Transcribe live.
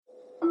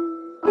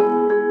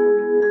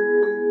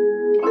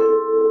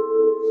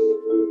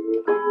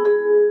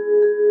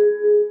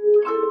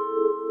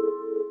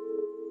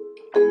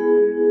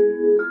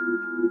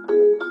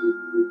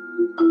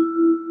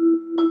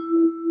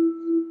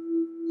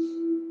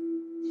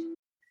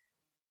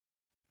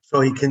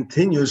So he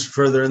continues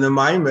further in the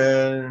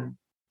Maamar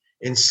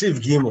in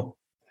Siv Gimel.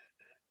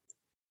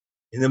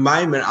 In the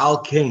Maamar Al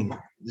Kain,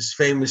 this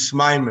famous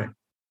Maamar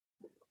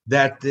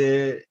that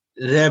the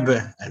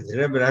Rebbe and the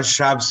Rebbe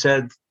Rashab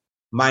said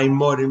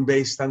Maimorim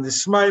based on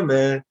this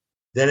Maamar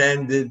that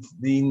ended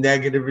the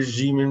negative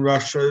regime in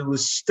Russia. It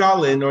was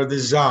Stalin or the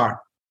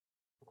Tsar.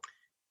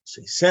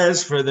 So he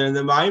says further in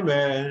the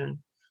Maamar,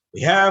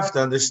 we have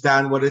to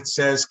understand what it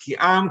says. Ki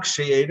am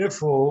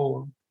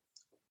ksheyerefu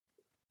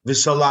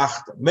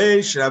v'solachta.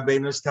 Meish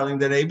Rabbeinu is telling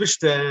the Rebbe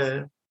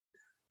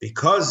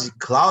because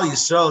Klal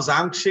Yisrael's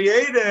am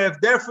ksheyerev,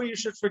 therefore you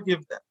should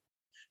forgive them.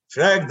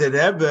 Frag the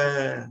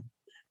Rebbe,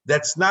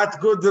 that's not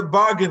good, the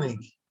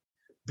bargaining.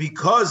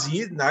 Because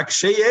Yidna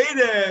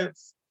ksheyerev,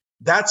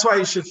 that's why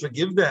you should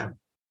forgive them.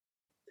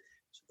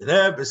 So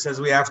the Rebbe says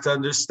we have to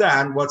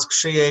understand what's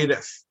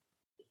ksheyerev.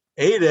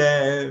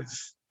 Erev,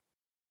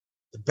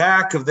 the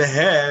back of the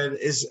head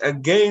is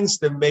against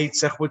the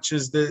meitzach, which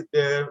is the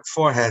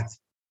forehead,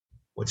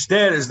 which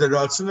there is the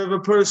ratzon of a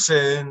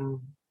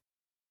person.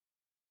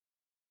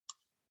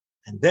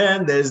 And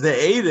then there's the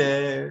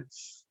Erev.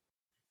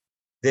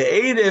 The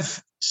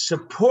Erev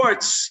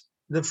supports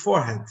the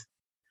forehead,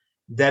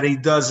 that he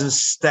doesn't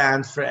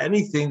stand for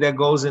anything that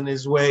goes in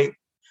his way.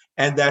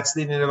 And that's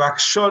the name of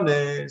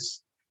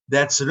akshones.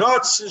 That's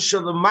ratzon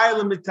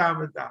shalamayla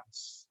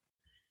mitamadas.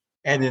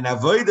 And in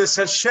Avodas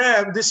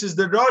Hashem, this is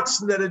the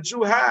rotzen that a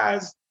Jew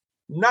has,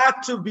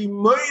 not to be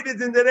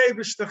murdered in the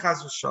Rebishter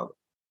Chas v'Shalom.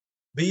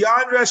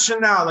 Beyond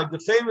rationale, like the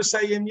famous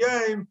Hayim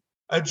Yom,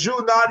 a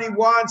Jew not he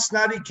wants,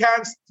 not he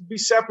can to be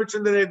separate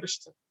from the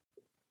Rebishter.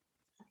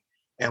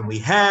 And we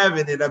have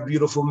in a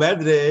beautiful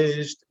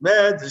Medrash. The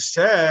Medrash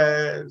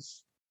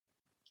says,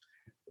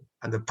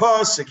 and the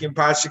Pasuk in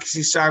Pasuk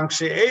Sisam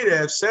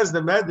She'erev says the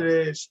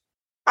Medrash,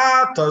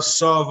 Ata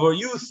Savor,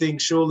 you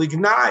think she'll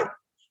ignite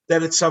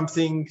that it's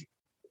something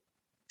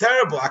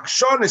terrible.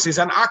 Akshonis is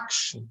an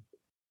action,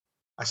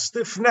 a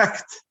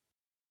stiff-necked.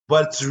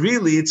 But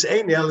it's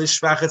Ein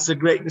Elishvach, it's the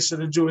greatness of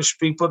the Jewish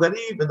people, that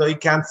even though he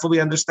can't fully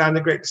understand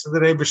the greatness of the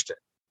Rebishter,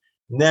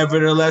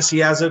 nevertheless he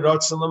has a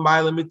rotzon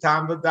l'mayla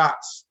mitam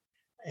v'das.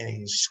 And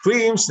he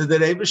screams to the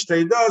Rebishter,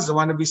 he doesn't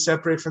want to be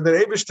separated from the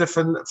Rebishter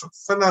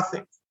for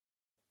nothing.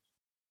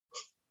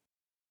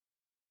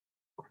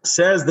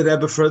 Says the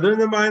Rebbe further in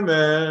the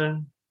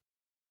Maamar,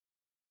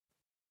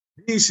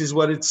 this is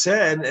what it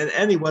said, and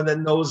anyone that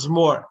knows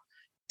more,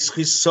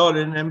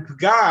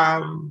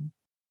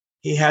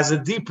 he has a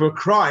deeper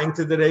crying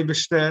to the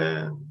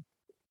Rebishter.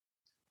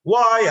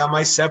 Why am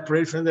I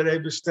separated from the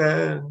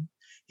Rebishter?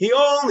 He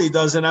only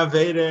does an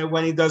Aveda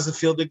when he doesn't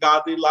feel the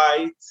godly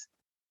light,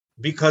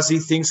 because he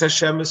thinks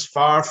Hashem is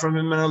far from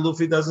him, and Aluf,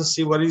 he doesn't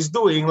see what he's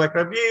doing, like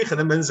Rabbi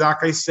Yochanan ben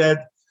Zakkai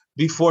said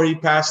before he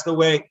passed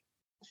away.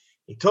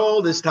 He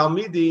told his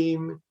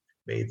Talmidim,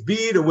 may it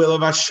be the will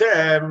of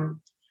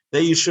Hashem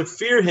that you should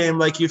fear him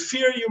like you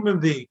fear a human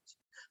being.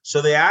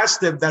 So they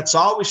asked him, that's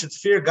all we should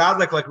fear God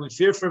like we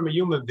fear from a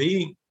human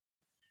being?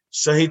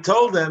 So he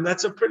told them,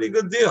 that's a pretty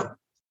good deal.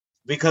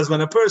 Because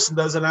when a person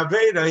does an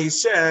Aveda, he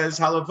says,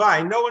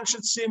 Halavai, no one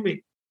should see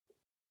me.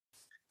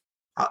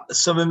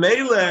 So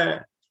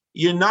Memele,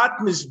 you're not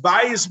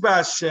misbiased by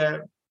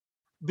Hashem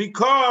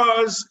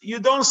because you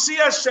don't see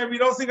Hashem, you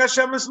don't think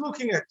Hashem is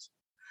looking at you.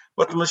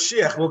 But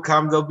Mashiach will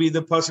come, there'll be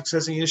the pasuk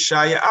says in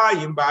Yeshaya,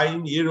 Ayim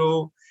Ba'ayim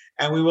Yiru,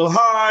 and we will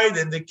hide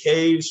in the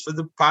caves for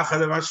the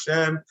pachad of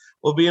Hashem.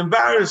 We'll be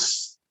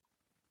embarrassed.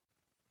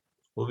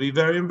 We'll be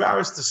very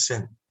embarrassed to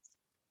sin.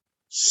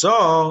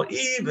 So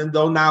even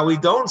though now we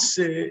don't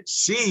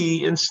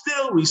see and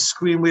still we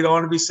scream, we don't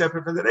want to be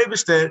separate from the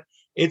Rebishter,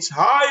 it's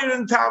higher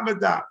than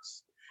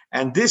Tamadas.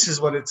 And this is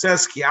what it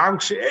says,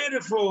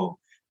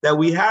 that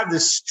we have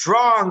this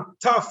strong,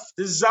 tough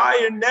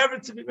desire never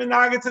to be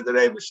menaget to the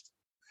Rebishter.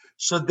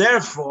 So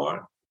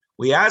therefore,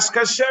 we ask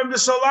Hashem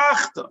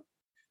v'solachta,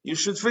 you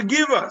should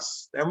forgive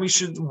us, and we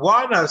should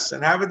want us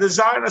and have a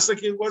desire in us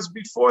like it was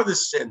before the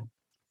sin.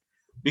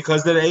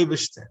 Because the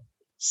Rebishter,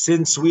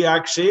 since we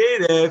are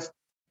ksheyerev,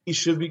 he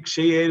should be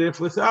ksheyerev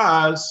with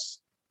us.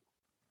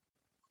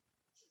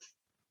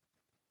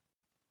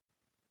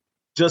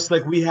 Just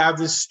like we have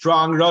this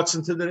strong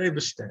rotzon to the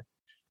Rebishter,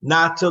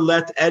 not to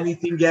let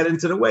anything get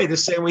into the way, the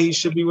same way he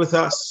should be with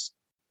us.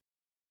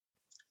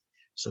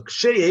 So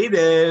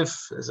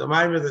ksheyerev, as a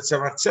Maamar that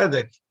Tzemach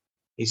Tzedek,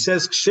 he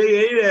says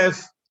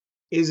ksheyerev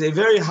is a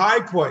very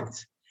high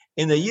point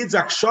in the Yid's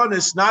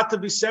akshonis not to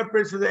be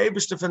separate from the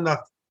Rebishter for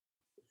nothing.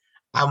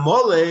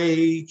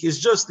 Amalek is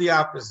just the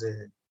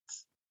opposite.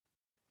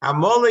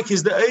 Amalek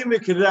is the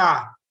Eimek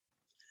Ra.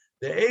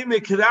 The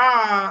Eimek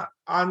Ra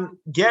on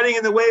getting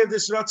in the way of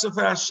this Ratzon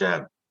for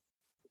Hashem.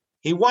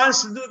 He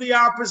wants to do the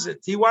opposite.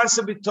 He wants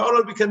to be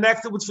totally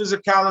connected with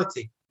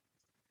physicality.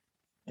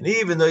 And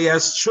even though he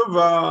has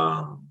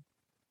tshuva,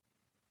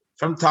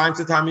 from time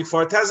to time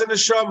before it has a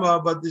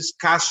neshama, but this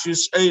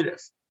kashrus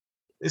eiref,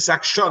 this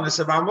akshonis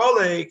of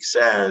Amalek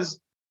says,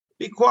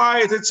 be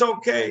quiet, it's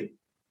okay.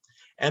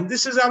 And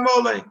this is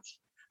Amalek.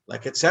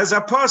 Like it says, you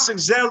have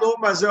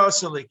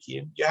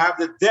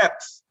the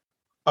depth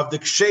of the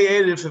Kshay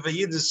Erev, if a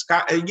Yid is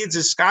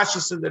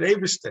kashis in the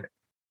Rebishter,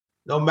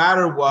 no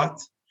matter what.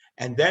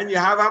 And then you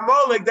have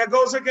Amalek that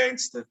goes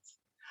against it.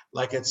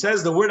 Like it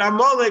says, the word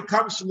Amalek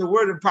comes from the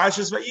word in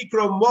Parshas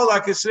Vayikra,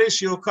 Molak Esrei,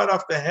 she'll cut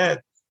off the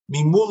head.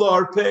 Mimul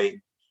Orpei.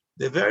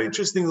 They're very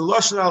interesting. The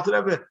Lashon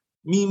Alter Rebbe,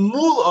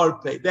 Mimul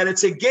Orpei, that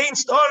it's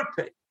against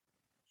Orpei.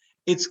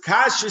 It's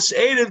Kashis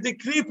Erev, the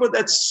Kripa,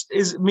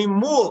 is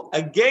Mimul,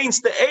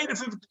 against the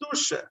Erev of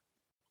Kedusha.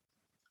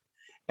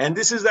 And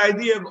this is the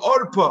idea of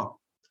Orpah.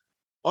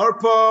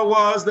 Orpah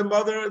was the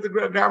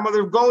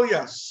grandmother of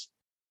Goliath.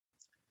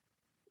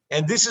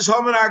 And this is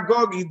Haman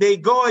Agogi. They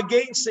go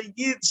against the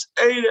Yid's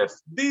Erev.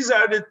 These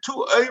are the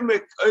two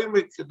Eimek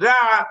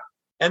Ra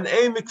and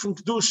Eimek from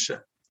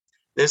Kedusha.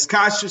 There's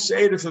Kashis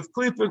Erev of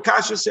Klip and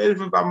Kashis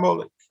Erev of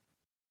Amalek.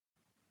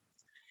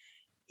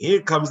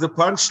 Here comes the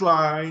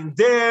punchline.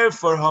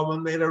 Therefore,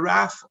 Haman made a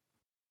raffle.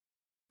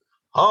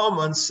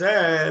 Haman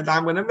said,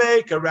 I'm going to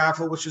make a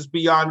raffle which is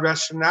beyond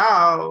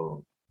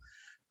rationale.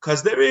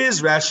 Because there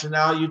is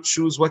rationale. You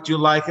choose what you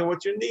like and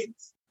what you need.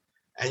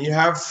 And you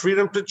have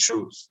freedom to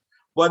choose.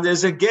 When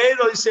there's a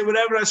Gedol, you say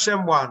whatever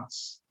Hashem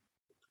wants.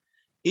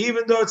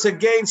 Even though it's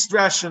against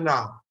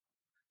rationale.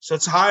 So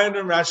it's higher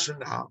than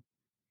rationale.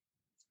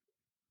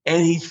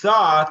 And he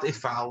thought,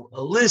 if I'll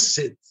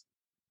elicit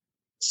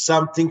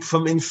something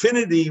from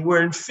infinity,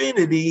 where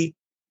infinity,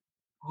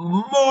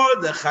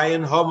 Mordechai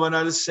and Haman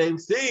are the same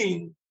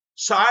thing,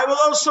 so I will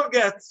also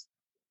get.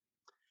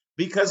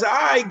 Because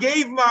I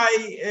gave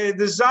my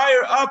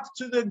desire up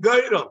to the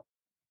Gedol.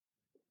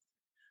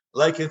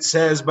 Like it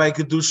says by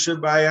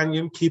Kedusha, by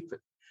Yom Kippur.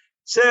 It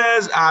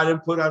says, Adam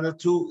put on the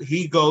two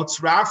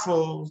he-goats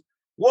raffles.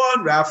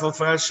 One raffle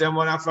for Hashem,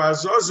 one for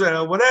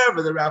Azazel.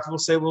 Whatever the raffle will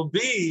say will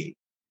be.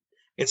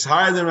 It's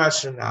higher than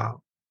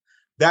rationale.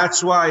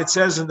 That's why it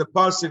says in the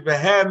Pasuk,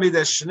 V'hemi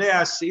shnei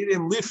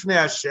asirim lifnei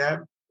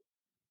Hashem.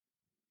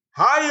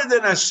 Higher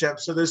than Hashem.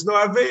 So there's no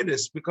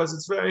Avedis because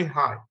it's very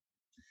high.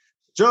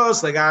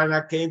 Just like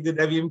Aaron came to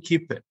Yom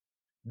Kippur.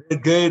 The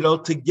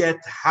Gedol to get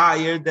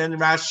higher than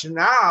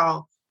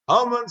rationale.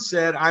 Haman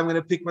said, I'm going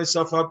to pick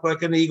myself up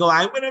like an eagle.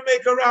 I'm going to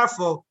make a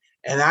raffle.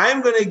 And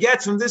I'm going to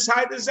get from this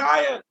high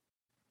desire.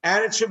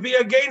 And it should be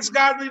against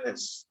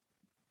godliness.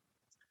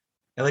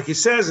 And like he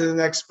says in the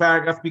next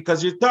paragraph,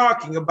 because you're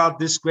talking about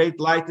this great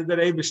light of the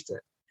Rebishter,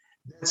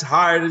 that's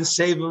higher than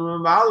Sevim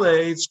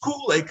Mamale. It's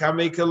cool. Like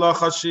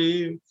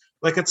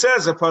it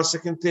says, a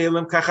pasuk in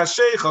Tehillim,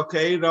 Kachasheich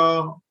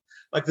Okeiro.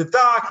 Like the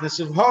darkness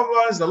of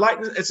Haman, the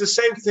lightness, it's the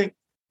same thing.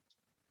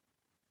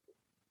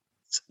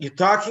 You're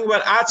talking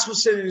about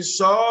Atzvus and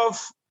Yisov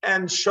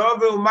and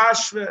Shavu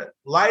Mashve,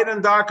 light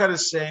and dark are the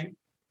same.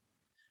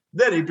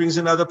 Then he brings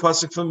another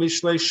pasuk from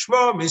Mishlei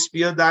Shmo,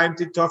 Mispi Yadayim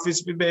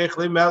Titofis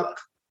B'Beichlei Melech.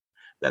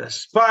 That a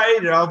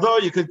spider, although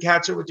you could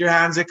catch it with your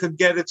hands, it could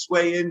get its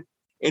way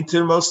into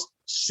the most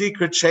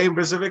secret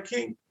chambers of a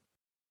king.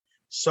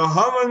 So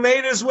Haman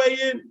made his way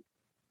in.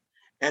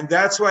 And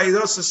that's why he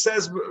also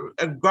says,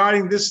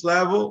 regarding this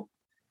level,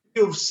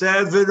 you've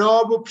said,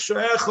 who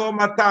cares?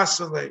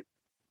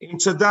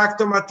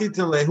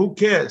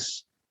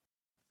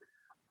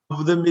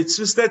 Of the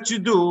mitzvahs that you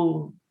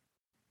do,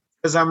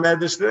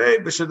 because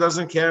Rebbe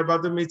doesn't care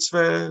about the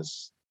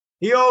mitzvahs.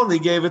 He only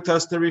gave it to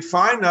us to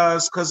refine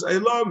us, because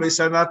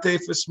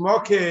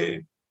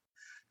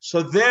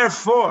so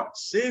therefore,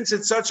 since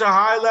it's such a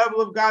high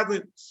level of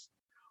godliness,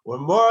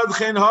 when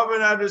Mordechai and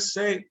Haman are the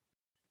same,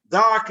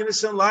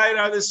 darkness and light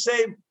are the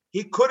same,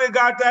 he could have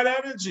got that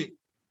energy.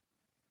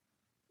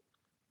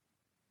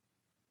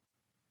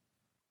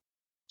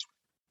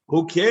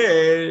 Who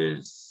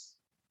cares?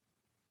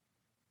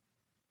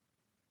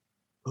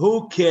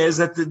 Who cares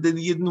that it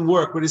didn't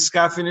work with his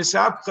skaf and his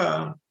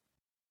apcha?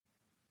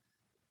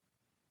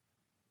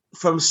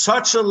 From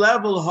such a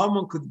level,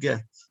 Haman could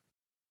get.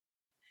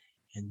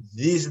 And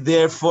this,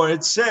 therefore,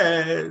 it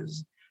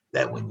says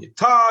that when you're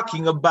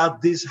talking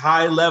about this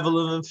high level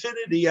of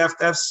infinity, you have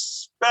to have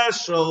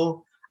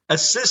special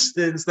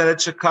assistance that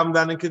it should come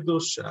down in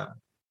Kedusha.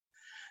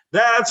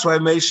 That's why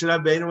Moshe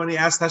Rabbeinu, when he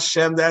asked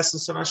Hashem, the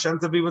essence of Hashem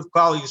to be with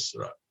Klal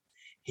Yisrael,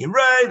 he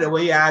right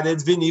away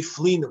added Vini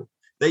Flinu,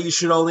 that you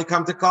should only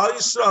come to Klal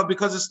Yisrael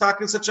because it's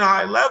talking such a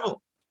high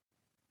level.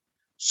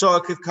 So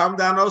it could come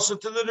down also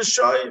to the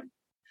Rishoyim.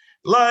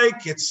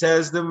 Like it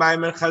says the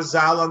Maamar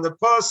Chazal on the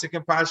Pasuk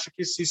in Parsha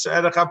Kisisa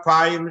Erech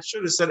HaPayim, it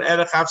should have said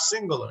Erech HaF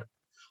singular.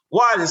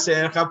 Why does it say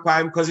Erech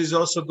HaPayim? Because he's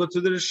also good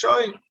to the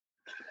Rishoyim.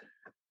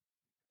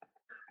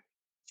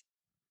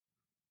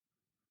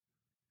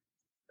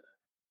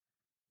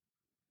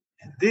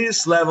 And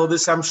this level,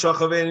 this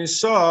Hamshach of Ein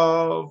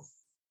Sof,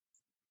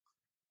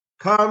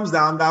 comes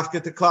down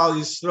Dafka to Klal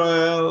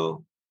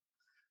Yisrael,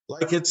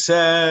 like it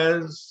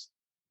says,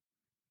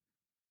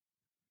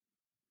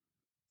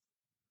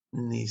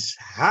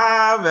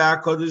 Nishav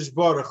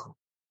Baruch Hu.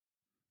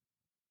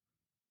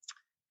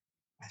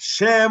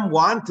 Hashem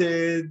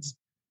wanted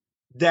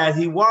that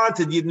he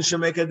wanted Yidden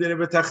Shemeka Dere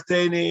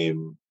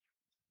B'Tachtenim,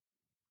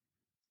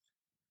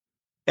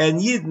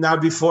 and Yidden are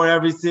before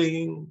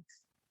everything.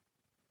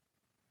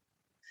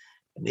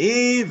 And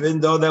even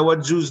though that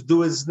what Jews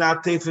do is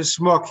not tefes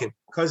smoking,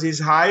 because he's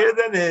higher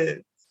than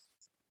it,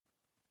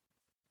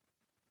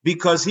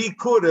 because he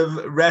could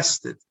have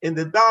rested in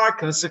the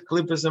darkness of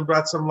clippers and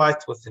brought some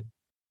light with him.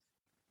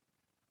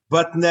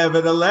 But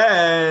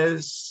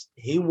nevertheless,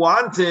 he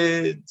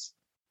wanted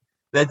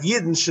that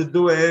Yidden should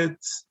do it,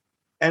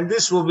 and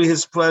this will be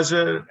his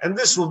pleasure, and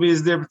this will be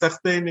his dir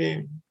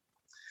b'tachtenim.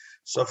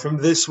 So from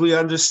this we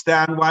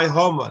understand why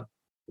Haman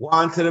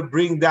wanted to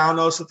bring down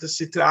also the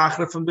Sitra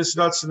Achra from this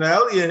Ratzon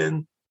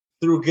Elyon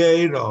through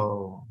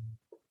Geiro.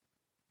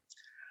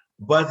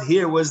 But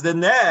here was the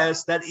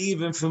nest that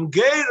even from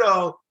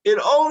Geiro, it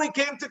only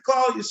came to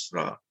Klal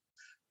Yisrael.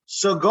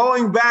 So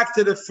going back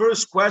to the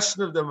first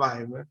question of the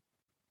Maamar,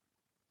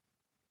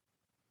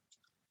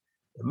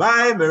 the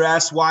Maamar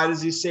asked, why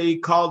does he say he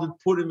called it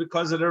Purim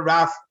because of the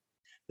raffle?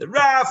 The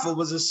raffle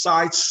was a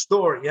side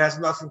story. It has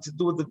nothing to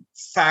do with the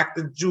fact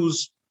that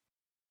Jews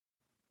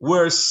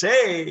were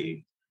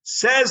saved.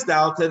 Says the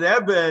Alter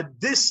Rebbe,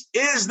 this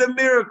is the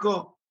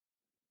miracle.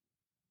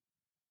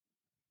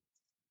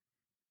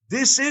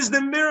 This is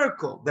the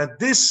miracle, that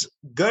this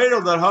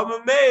girdle that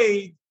Haman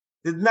made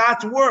did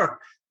not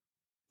work.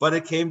 But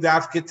it came to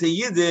Afke to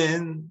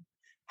Yidden.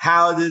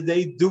 How did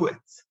they do it?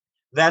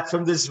 That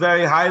from this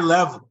very high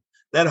level,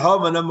 that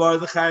Haman and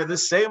Mordechai are the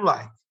same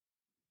like.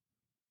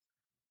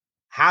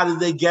 How did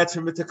they get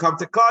from it to come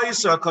to Klal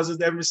Yisrael? Because of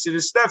their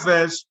Mesiras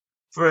Nefesh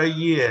for a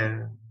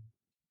year.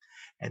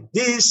 And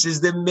this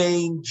is the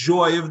main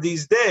joy of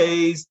these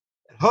days.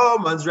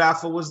 Haman's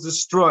raffle was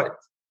destroyed.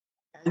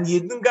 And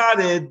you didn't got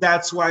it.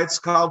 That's why it's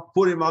called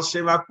Purim al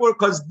Shem HaPur,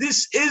 because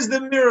this is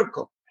the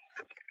miracle.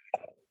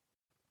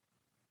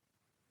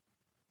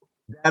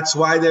 That's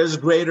why there's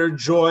greater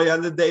joy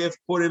on the day of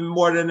Purim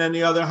more than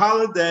any other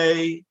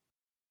holiday.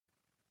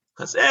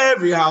 Because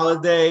every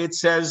holiday, it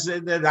says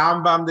in the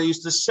Rambam, they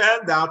used to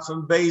send out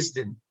from Beis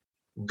Din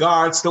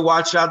guards to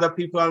watch out that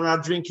people are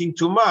not drinking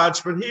too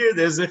much. But here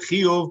there's a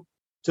chiyuv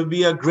to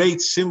be a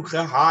great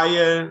simcha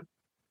higher.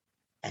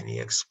 And he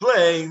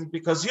explained,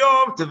 because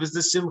Yom Tov is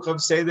the simcha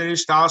of Seder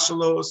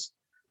Ishtashalos.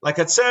 Like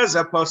it says,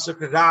 Apostle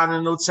Ran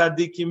and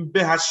Tzadikim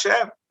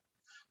B'Hashem.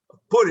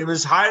 Purim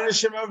is higher than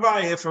Shem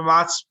Havayeh from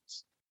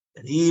Atzmos.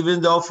 And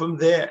even though from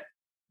there,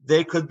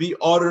 they could be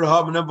ordered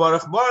Haman and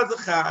Baruch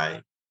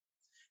Mordechai.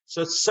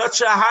 So it's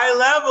such a high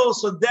level.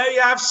 So there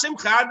you have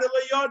Simcha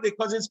Adel,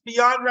 because it's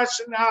beyond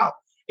rationale.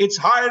 It's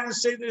higher than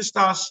Seder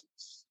Ishtashalos.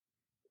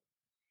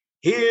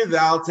 Here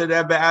the Alter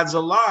Rebbe adds a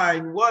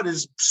line. What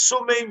does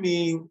Psume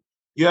mean?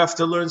 You have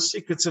to learn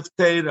secrets of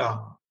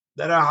Torah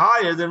that are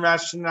higher than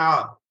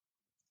rationale.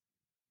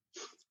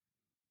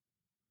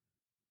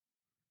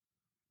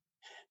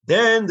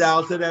 Then the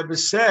Alter Rebbe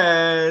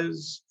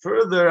says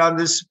further on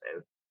this,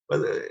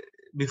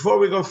 before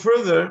we go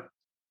further,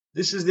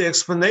 this is the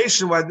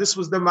explanation why this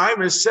was the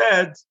Maamar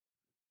said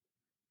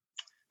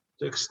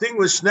to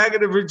extinguish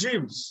negative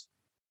regimes.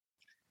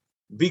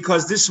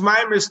 Because this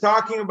Maamar is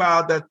talking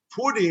about that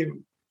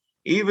Purim,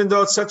 even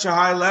though it's such a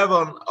high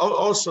level, and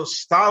also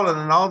Stalin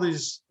and all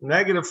these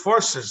negative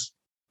forces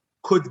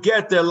could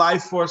get their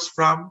life force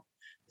from.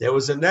 There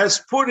was a Nes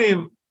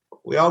Purim.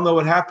 We all know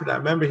what happened. I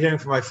remember hearing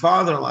from my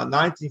father-in-law,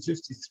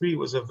 1953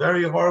 was a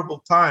very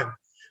horrible time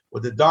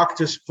with the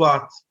doctors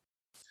plot.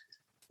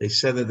 They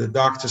said that the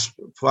doctors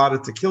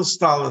plotted to kill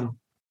Stalin.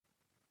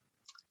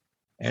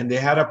 And they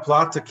had a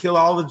plot to kill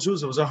all the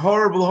Jews. It was a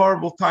horrible,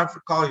 horrible time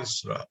for Klal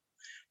Yisrael.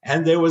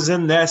 And there was a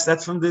Nes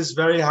that from this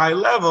very high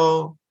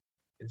level,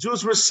 the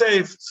Jews were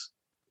saved.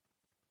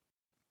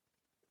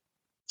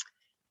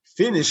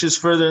 Finishes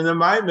further in the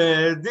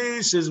Maamar.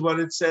 This is what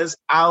it says.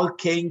 Al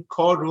kein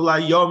koru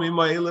layomi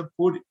ma'ile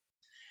puri.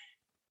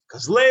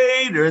 Because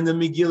later in the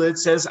Megillah it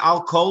says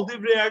Al kol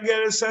divrei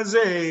hageres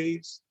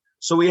hazeis.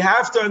 So we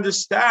have to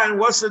understand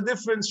what's the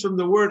difference from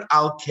the word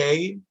Al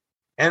kein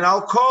and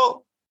Al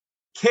kol.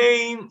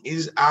 Kain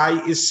is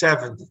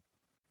 70.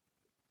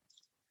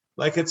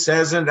 Like it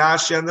says in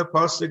Rashi and the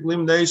Pasuk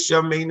Limnei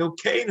Shameinu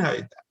Kain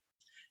Hayda.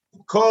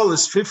 Kol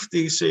is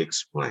 50, so he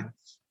explains.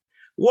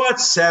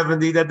 What's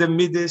 70 that the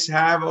Midas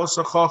have?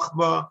 Also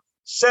Chochmah.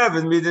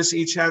 7 Midas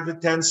each have the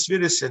 10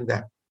 Sfiris in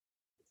them.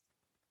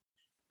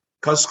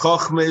 Because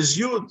Chochmah is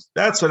Yud.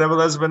 That's what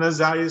Rebbe Ben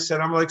Azariah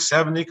said. I'm like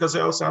 70 because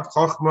I also have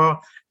Chochmah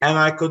and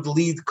I could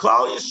lead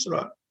Klal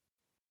Yisrael.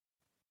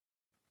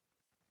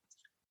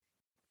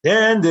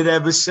 Then the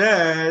Rebbe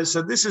says,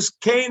 so this is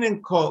Kain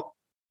and Kol.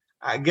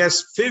 I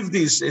guess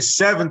 50 is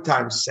 7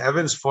 times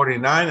 7 is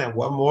 49 and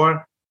one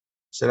more.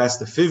 So that's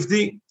the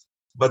 50,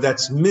 but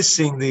that's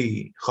missing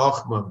the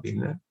Chochmah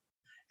Bina.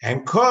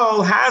 And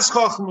Kol has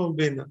Chochmah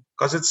Bina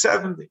because it's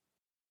 70.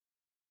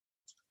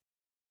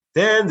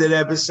 Then the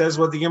Rebbe says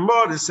what the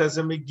Gemara says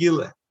in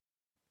Megillah,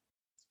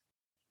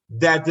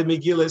 that the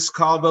Megillah is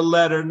called a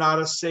letter,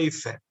 not a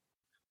sefer.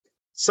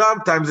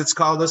 Sometimes it's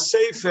called a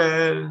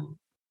sefer.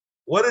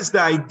 What is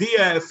the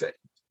idea if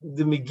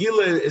the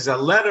Megillah is a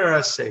letter or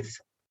a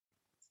sefer?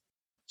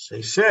 So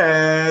it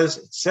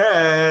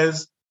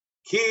says,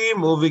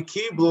 Kimu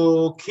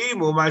v'kiblu,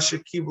 kimu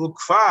mashe kiblu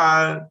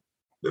kfar,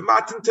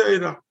 b'matan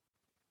Torah.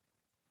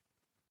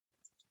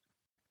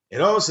 It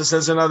also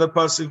says another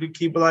pasuk,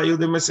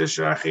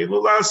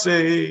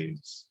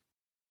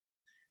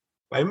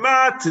 by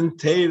Matan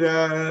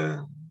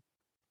Torah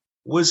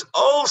was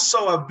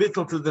also a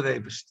bittul to the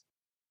Rebbe.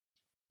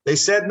 They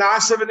said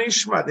Naasav and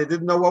Ishma. They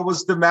didn't know what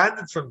was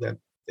demanded from them.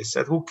 They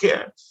said, who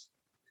cares?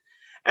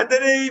 And the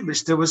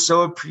Rebbe was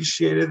so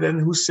appreciated.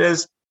 And who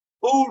says,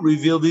 who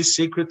revealed this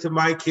secret to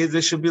my kids?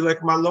 They should be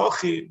like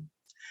Malochim.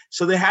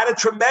 So they had a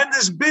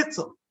tremendous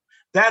bittul.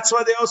 That's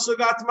why they also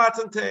got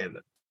Matan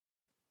Torah.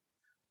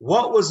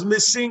 What was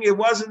missing? It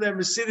wasn't their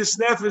Mesidus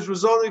Nefesh. It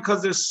was only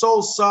because their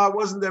soul saw. It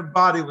wasn't their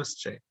body was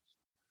changed.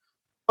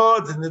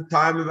 But in the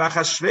time of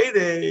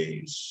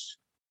Achashverosh,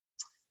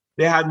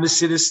 they had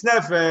Mesidus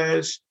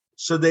Nefesh,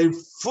 so they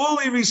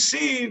fully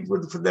received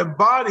from their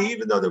body,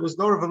 even though there was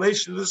no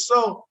revelation of the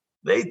soul.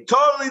 They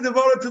totally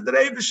devoted to the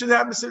Rebbe should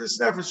have Mesidus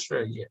Nefesh for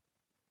a year.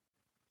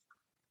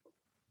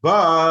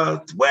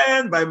 But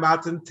when by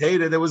Matan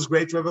Torah there was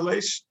great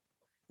revelation,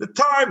 the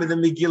time in the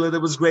Megillah there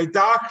was great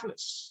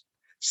darkness.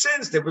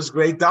 Since there was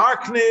great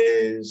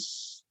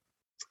darkness,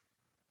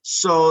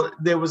 so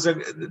there was a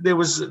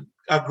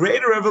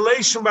greater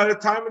revelation by the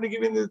time of the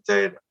giving of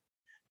the Torah.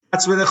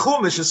 That's where the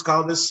Chumash is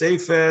called the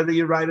Sefer, that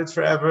you write it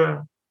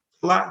forever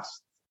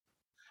last.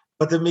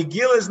 But the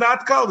Megillah is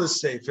not called a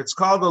Sefer. It's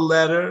called a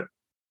letter.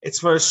 It's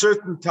for a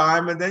certain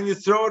time, and then you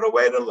throw it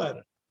away, the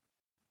letter.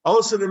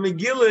 Also, the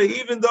Megillah,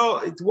 even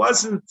though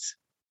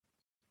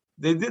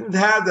they didn't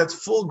have that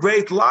full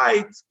great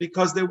light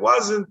because there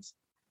wasn't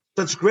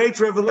such great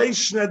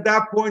revelation at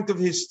that point of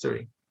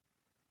history.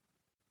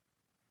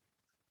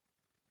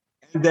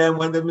 And then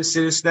when the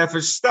Mesidus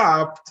Nefesh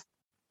stopped,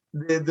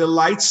 the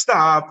light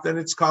stopped, and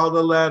it's called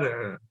a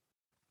letter.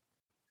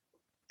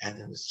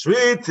 And it's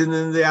written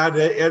in the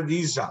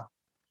Arizal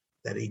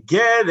that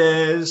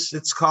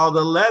it's called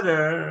a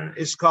letter,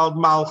 it's called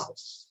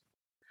Malchus.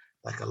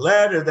 Like a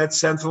letter that's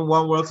sent from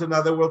one world to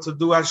another world to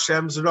do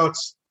Hashem's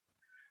Rotz.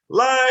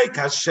 Like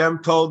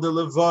Hashem told the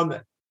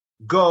Levonah,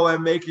 go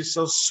and make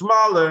yourself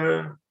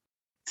smaller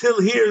till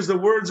hears the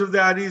words of the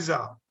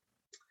Arizal.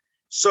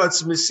 So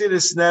it's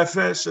Mesidus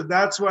Nefesh, so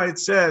that's why it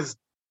says,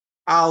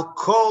 Al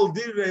kol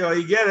divrei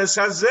oigeres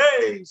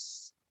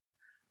hazeis.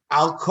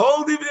 Al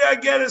kol divrei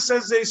oigeres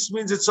hazeis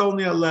means it's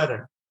only a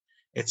letter.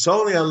 It's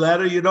only a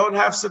letter. You don't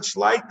have such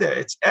light there.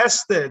 It's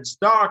Esther. It's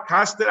dark.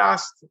 Haster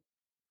Aster.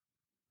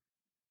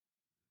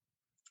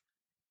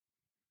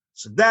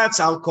 So that's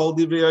Al kol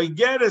divrei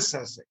oigeres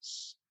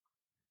hazeis,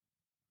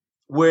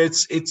 where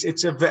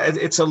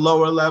it's a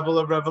lower level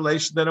of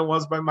revelation than it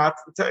was by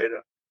Matan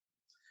Torah.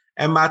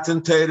 And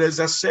Matan Torah is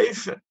a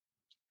sefer.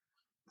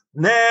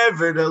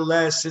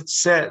 Nevertheless, it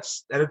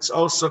says that it's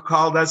also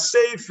called a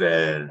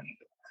sefer.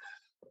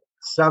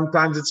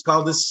 Sometimes it's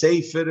called a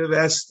sefer of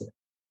Esther,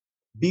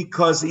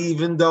 because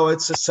even though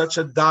it's such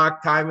a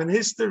dark time in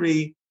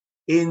history,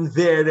 in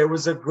there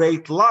was a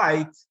great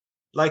light,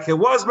 like it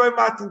was by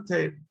Matan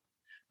Torah.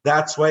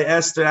 That's why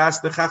Esther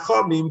asked the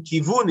Chachamim,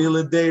 Kivuni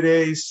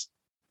l'deres,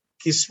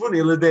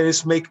 Kisvuni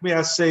l'deres, make me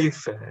a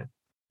sefer.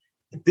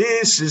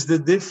 This is the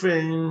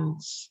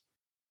difference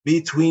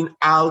between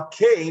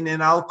Al-Kain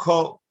and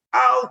Al-Kol.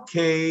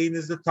 Al-Kain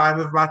is the time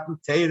of Matan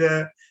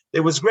Torah.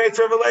 There was great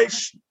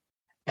revelation.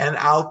 And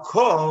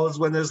Al-Kol is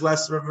when there's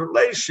less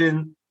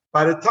revelation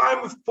by the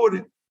time of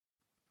Purim.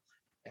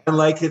 And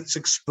like it's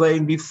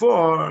explained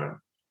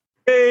before,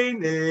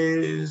 Kain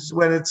is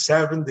when it's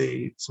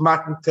 70. It's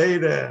Matan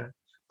Torah.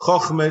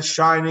 Chochmah is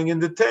shining in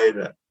the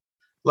Torah.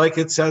 Like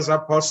it says,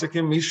 Apostle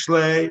in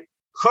Mishlei,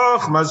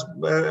 Chochmah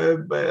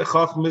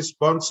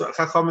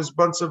is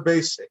bonza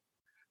basic.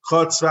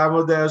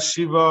 Chotzvah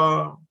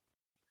Shiva.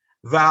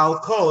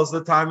 Val-Kol is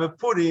the time of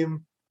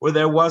Purim, where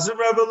there wasn't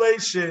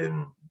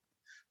revelation.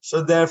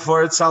 So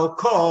therefore it's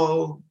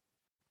Al-Kol.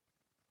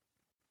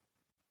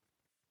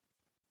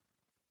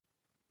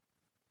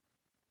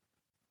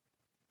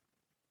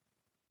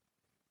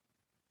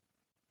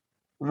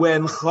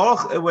 When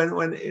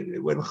Chochmah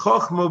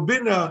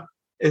Bina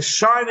is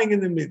shining in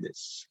the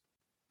Midas.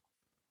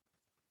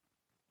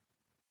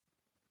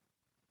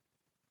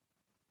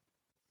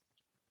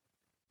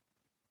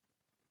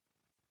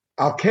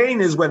 Al-Kain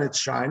is when it's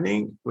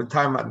shining, when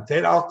time Matan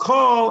Torah.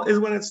 Al-Kol is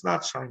when it's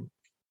not shining.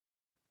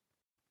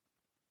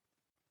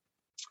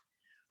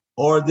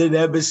 Or the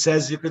Rebbe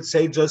says you could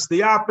say just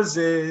the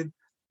opposite,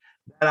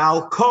 that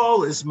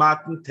Al-Kol is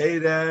Matan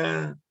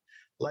Torah,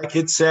 like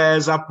it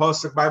says,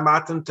 Apostle by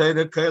Matan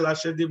Torah, Kol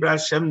Asher Dibra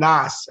Hashem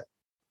Naaseh.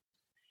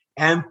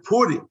 And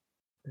Purim,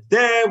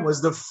 there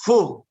was the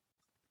full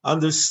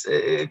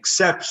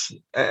acceptance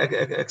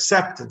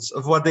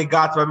of what they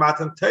got by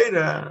Matan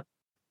Torah.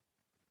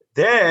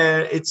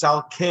 There, it's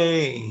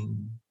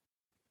Al-Kain.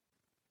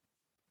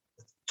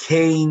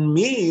 Kain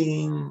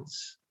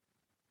means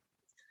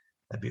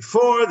that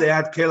before they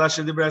had Kol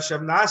Asher Dibra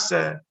Hashem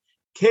Naaseh,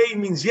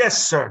 Kain means,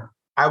 yes, sir,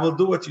 I will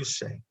do what you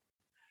say.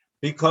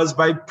 Because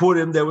by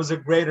Purim, there was a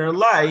greater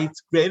light,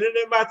 greater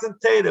than Matan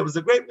Torah. There was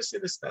a great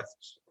Mesidus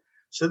Nefesh.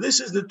 So this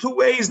is the two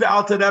ways the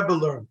Alter Rebbe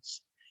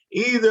learns.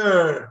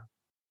 Either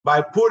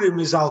by Purim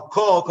is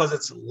Al-Kol, because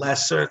it's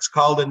lesser, it's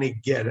called an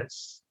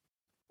Igeres.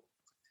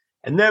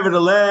 And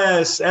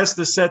nevertheless,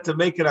 Esther said to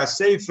make it a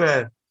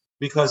sefer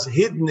because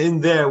hidden in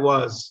there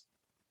was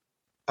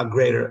a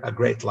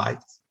great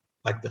light,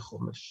 like the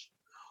Chumash.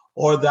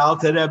 Or the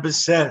Alter Rebbe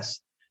says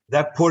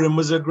that Purim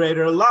was a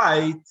greater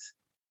light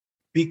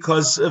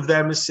because of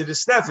their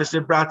Mesiris Nefesh.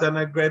 It brought on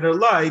a greater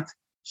light.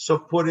 So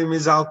Purim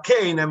is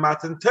Al-Kain and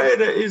Matan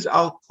Torah is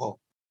Al-Kol.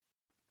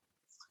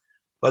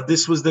 But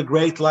this was the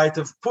great light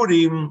of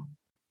Purim,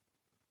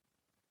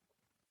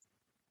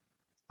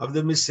 of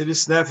the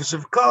Mesiris Nefesh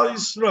of Kol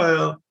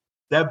Yisrael,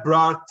 that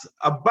brought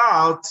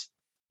about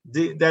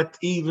that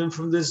even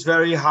from this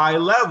very high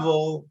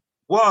level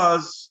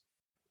was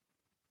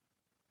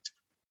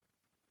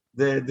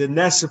the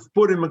Ness of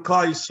Purim and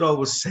Kol Yisrael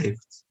was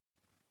saved.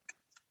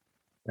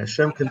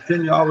 Hashem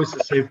continue always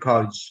to save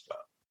Kol Yisrael.